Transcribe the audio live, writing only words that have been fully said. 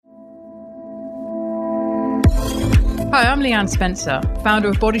Hi, I'm Leanne Spencer, founder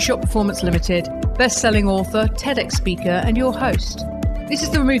of Body Shop Performance Limited, best-selling author, TEDx speaker, and your host. This is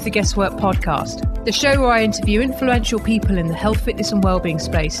the Remove the Guesswork podcast, the show where I interview influential people in the health, fitness and wellbeing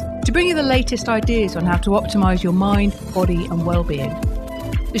space to bring you the latest ideas on how to optimize your mind, body and wellbeing.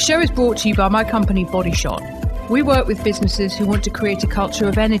 The show is brought to you by my company, Body Shot. We work with businesses who want to create a culture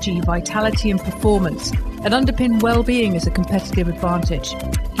of energy, vitality and performance and underpin well-being as a competitive advantage.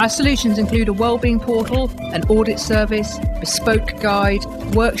 Our solutions include a wellbeing portal, an audit service, bespoke guide,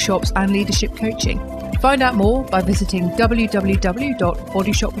 workshops and leadership coaching. Find out more by visiting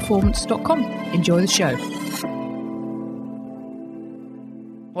www.bodyshopperformance.com. Enjoy the show.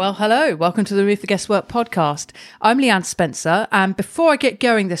 Well, hello. Welcome to the Remove the Guesswork podcast. I'm Leanne Spencer, and before I get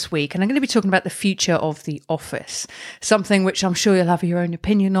going this week, and I'm going to be talking about the future of the office, something which I'm sure you'll have your own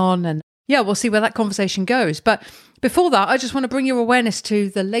opinion on, and we'll see where that conversation goes. But before that, I just want to bring your awareness to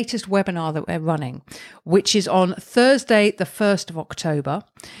the latest webinar that we're running, which is on Thursday, the 1st of October,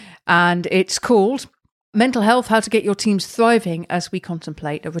 and it's called Mental Health, How to Get Your Teams Thriving as We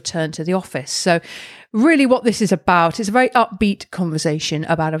Contemplate a Return to the Office. So really what this is about is a very upbeat conversation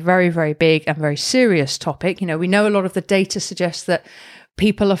about a very, very big and very serious topic. You know, we know a lot of the data suggests that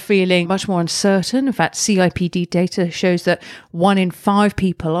people are feeling much more uncertain. In fact, CIPD data shows that 1 in 5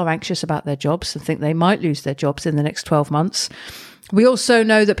 people are anxious about their jobs and think they might lose their jobs in the next 12 months. We also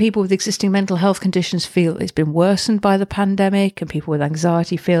know that people with existing mental health conditions feel it's been worsened by the pandemic, and people with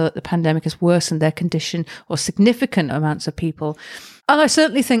anxiety feel that the pandemic has worsened their condition, or significant amounts of people. And I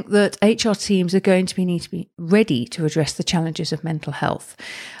certainly think that HR teams are going to need to be ready to address the challenges of mental health.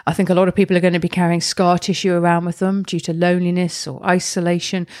 I think a lot of people are going to be carrying scar tissue around with them due to loneliness or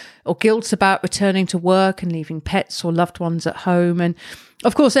isolation or guilt about returning to work and leaving pets or loved ones at home. And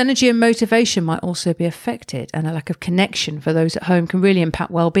of course, energy and motivation might also be affected, and a lack of connection for those at home can really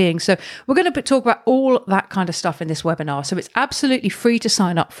impact well-being. So we're going to talk about all that kind of stuff in this webinar. So it's absolutely free to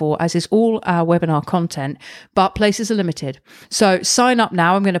sign up for, as is all our webinar content, but places are limited. So sign up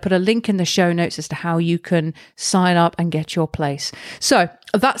now. I'm going to put a link in the show notes as to how you can sign up and get your place. So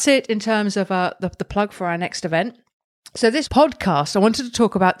that's it in terms of the plug for our next event. So this podcast, I wanted to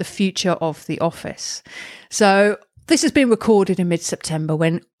talk about the future of the office. So this has been recorded in mid-September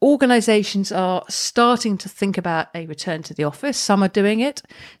when organisations are starting to think about a return to the office. Some are doing it,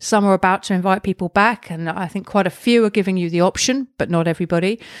 some are about to invite people back, and I think quite a few are giving you the option, but not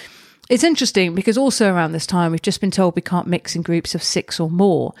everybody. It's interesting because also around this time, we've just been told we can't mix in groups of 6 or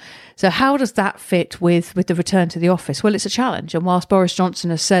more. So how does that fit with the return to the office? Well, it's a challenge. And whilst Boris Johnson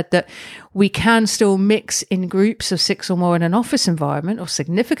has said that we can still mix in groups of 6 or more in an office environment, or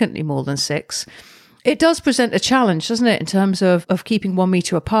significantly more than 6, it does present a challenge, doesn't it, in terms of keeping 1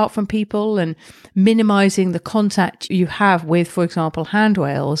 metre apart from people and minimising the contact you have with, for example,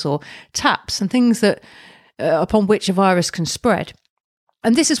 handrails or taps and things that upon which a virus can spread.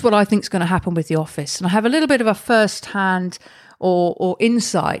 And this is what I think is going to happen with the office. And I have a little bit of a first-hand or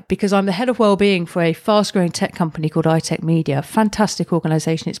insight because I'm the head of wellbeing for a fast-growing tech company called iTech Media, a fantastic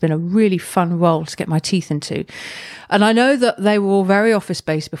organisation. It's been a really fun role to get my teeth into. And I know that they were all very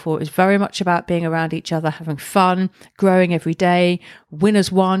office-based before. It was very much about being around each other, having fun, growing every day.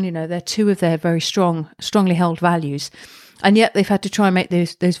 Winners won, they're 2 of their very strongly held values. And yet they've had to try and make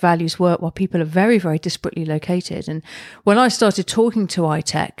those values work while people are very, very disparately located. And when I started talking to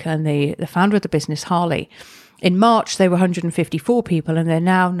iTech and the founder of the business, Harley, in March, they were 154 people and they're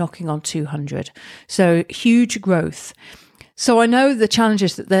now knocking on 200. So huge growth. So I know the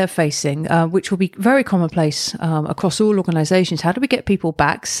challenges that they're facing, which will be very commonplace across all organisations. How do we get people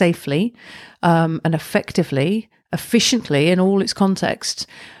back safely and effectively, efficiently in all its contexts,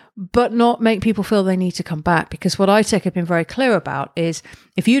 but not make people feel they need to come back? Because what iTech have been very clear about is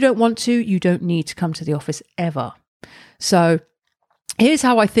if you don't want to, you don't need to come to the office ever. So here's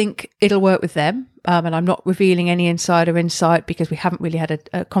how I think it'll work with them. And I'm not revealing any insider insight because we haven't really had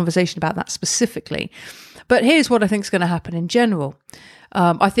a conversation about that specifically. But here's what I think is going to happen in general.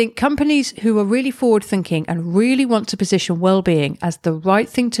 I think companies who are really forward-thinking and really want to position well-being as the right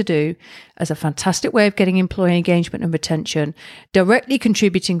thing to do, as a fantastic way of getting employee engagement and retention, directly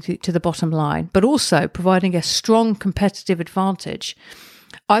contributing to the bottom line, but also providing a strong competitive advantage,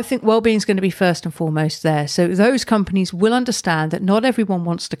 I think well-being is going to be first and foremost there. So those companies will understand that not everyone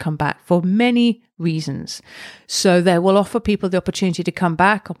wants to come back for many reasons. So they will offer people the opportunity to come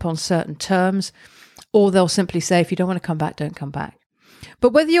back upon certain terms, or they'll simply say, if you don't want to come back, don't come back.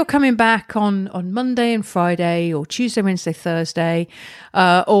 But whether you're coming back on Monday and Friday or Tuesday, Wednesday, Thursday,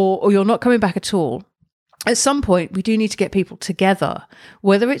 or you're not coming back at all, at some point we do need to get people together,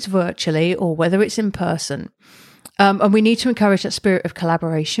 whether it's virtually or whether it's in person. And we need to encourage that spirit of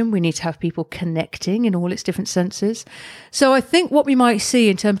collaboration. We need to have people connecting in all its different senses. So I think what we might see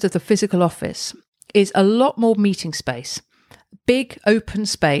in terms of the physical office is a lot more meeting space, big open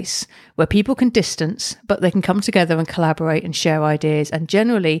space where people can distance, but they can come together and collaborate and share ideas and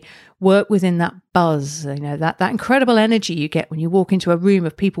generally work within that buzz, that incredible energy you get when you walk into a room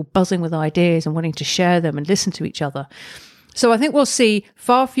of people buzzing with ideas and wanting to share them and listen to each other. So I think we'll see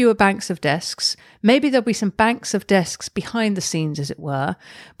far fewer banks of desks. Maybe there'll be some banks of desks behind the scenes, as it were.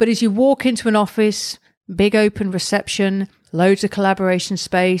 But as you walk into an office, big open reception, loads of collaboration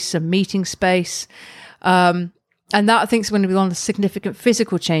space and meeting space. And that, I think, is going to be one of the significant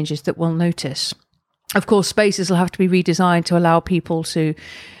physical changes that we'll notice. Of course, spaces will have to be redesigned to allow people to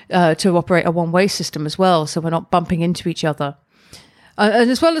operate a one-way system as well, so we're not bumping into each other.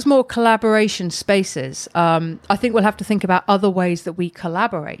 And as well as more collaboration spaces, I think we'll have to think about other ways that we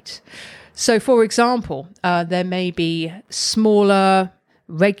collaborate. So, for example, there may be smaller,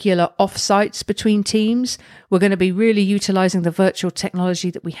 regular offsites between teams. We're going to be really utilising the virtual technology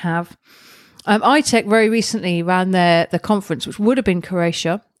that we have. iTech very recently ran their conference, which would have been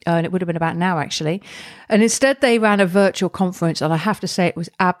Croatia, and it would have been about now, actually. And instead, they ran a virtual conference, and I have to say it was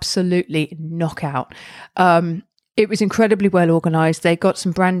absolutely knockout. It was incredibly well organised. They got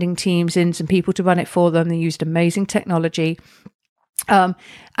some branding teams in, some people to run it for them. They used amazing technology. And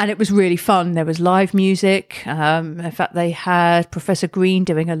it was really fun. There was live music. In fact, they had Professor Green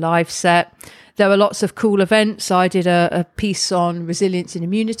doing a live set. There were lots of cool events. I did a piece on resilience and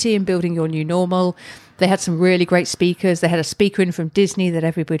immunity and building your new normal. They had some really great speakers. They had a speaker in from Disney that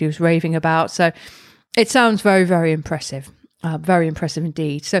everybody was raving about. So it sounds very, very impressive. Very impressive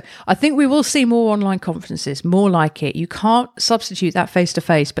indeed. So I think we will see more online conferences, more like it. You can't substitute that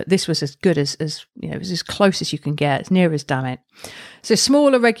face-to-face, but this was as good as it was as close as you can get, as near as damn it. So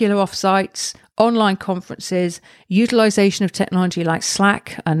smaller, regular offsites, online conferences, utilization of technology like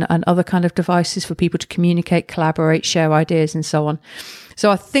Slack and other kind of devices for people to communicate, collaborate, share ideas, and so on.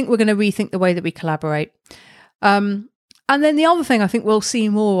 So I think we're going to rethink the way that we collaborate. And then the other thing I think we'll see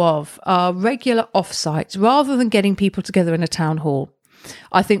more of are regular offsites. Rather than getting people together in a town hall,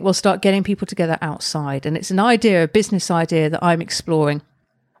 I think we'll start getting people together outside. And it's an idea, a business idea that I'm exploring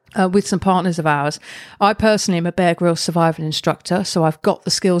with some partners of ours. I personally am a Bear Grylls survival instructor, so I've got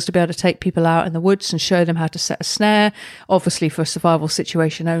the skills to be able to take people out in the woods and show them how to set a snare, obviously for a survival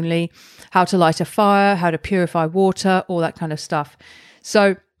situation only, how to light a fire, how to purify water, all that kind of stuff.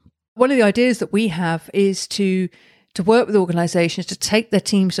 So one of the ideas that we have is to work with organisations to take their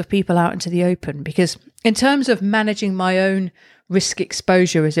teams of people out into the open, because in terms of managing my own risk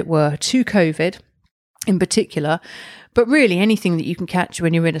exposure, as it were, to COVID in particular, but really anything that you can catch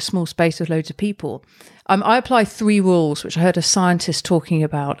when you're in a small space with loads of people, I apply 3 rules, which I heard a scientist talking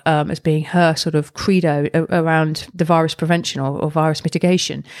about as being her sort of credo around the virus prevention or virus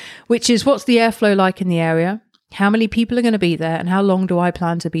mitigation, which is what's the airflow like in the area? How many people are going to be there and how long do I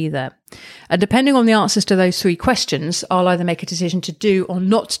plan to be there? And depending on the answers to those 3 questions, I'll either make a decision to do or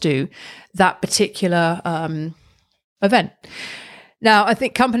not do that particular event. Now, I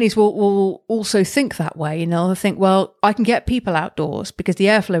think companies will also think that way. They'll think, well, I can get people outdoors because the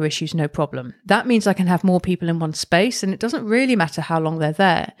airflow issue is no problem. That means I can have more people in one space and it doesn't really matter how long they're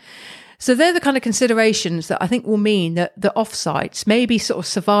there. So they're the kind of considerations that I think will mean that the offsites, maybe sort of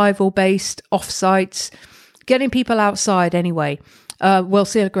survival-based offsites, getting people outside anyway, we'll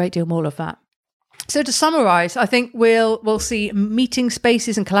see a great deal more of that. So to summarise, I think we'll see meeting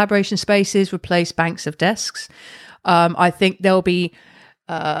spaces and collaboration spaces replace banks of desks. I think there'll be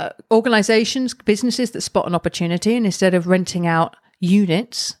organisations, businesses that spot an opportunity, and instead of renting out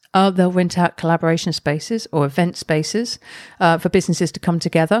units, they'll rent out collaboration spaces or event spaces for businesses to come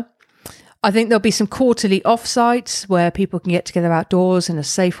together. I think there'll be some quarterly offsites where people can get together outdoors in a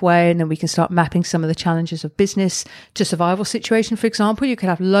safe way, and then we can start mapping some of the challenges of business to survival situation, for example. You could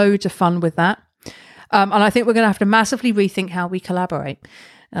have loads of fun with that. And I think we're going to have to massively rethink how we collaborate,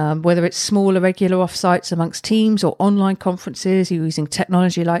 whether it's smaller regular offsites amongst teams or online conferences using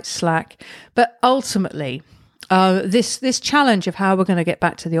technology like Slack. But ultimately, this challenge of how we're going to get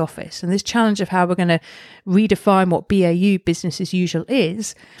back to the office and this challenge of how we're going to redefine what BAU, business as usual,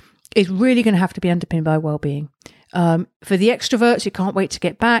 is really going to have to be underpinned by well-being. For the extroverts who can't wait to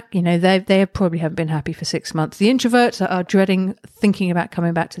get back, they probably haven't been happy for 6 months. The introverts are dreading thinking about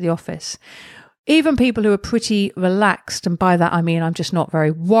coming back to the office. Even people who are pretty relaxed, and by that I mean I'm just not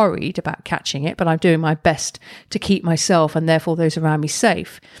very worried about catching it, but I'm doing my best to keep myself and therefore those around me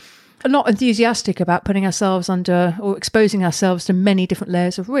safe. not enthusiastic about putting ourselves under or exposing ourselves to many different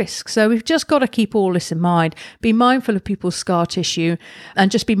layers of risk. So we've just got to keep all this in mind, be mindful of people's scar tissue, and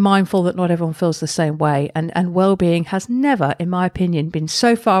just be mindful that not everyone feels the same way. And well-being has never, in my opinion, been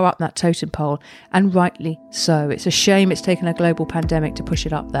so far up that totem pole, and rightly so. It's a shame it's taken a global pandemic to push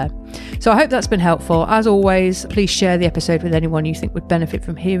it up there. So I hope that's been helpful. As always, please share the episode with anyone you think would benefit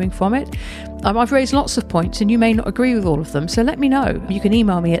from hearing from it. I've raised lots of points and you may not agree with all of them, so let me know. You can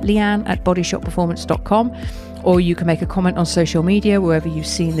email me at leanne@bodyshotperformance.com, or you can make a comment on social media wherever you've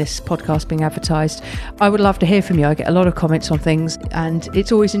seen this podcast being advertised. I would love to hear from you. I get a lot of comments on things, and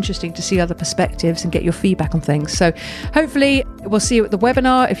it's always interesting to see other perspectives and get your feedback on things. So hopefully we'll see you at the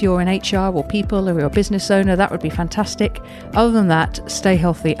webinar. If you're in HR or people, or you're a business owner, that would be fantastic. Other than that, stay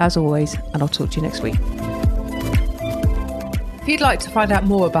healthy as always, and I'll talk to you next week. If you'd like to find out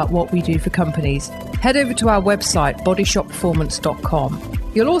more about what we do for companies, head over to our website, bodyshotperformance.com.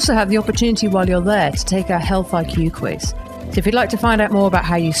 You'll also have the opportunity while you're there to take our Health IQ quiz. So if you'd like to find out more about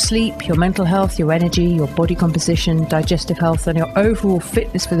how you sleep, your mental health, your energy, your body composition, digestive health, and your overall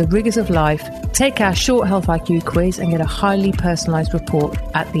fitness for the rigors of life, take our short Health IQ quiz and get a highly personalised report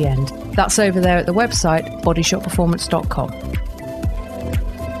at the end. That's over there at the website, bodyshotperformance.com.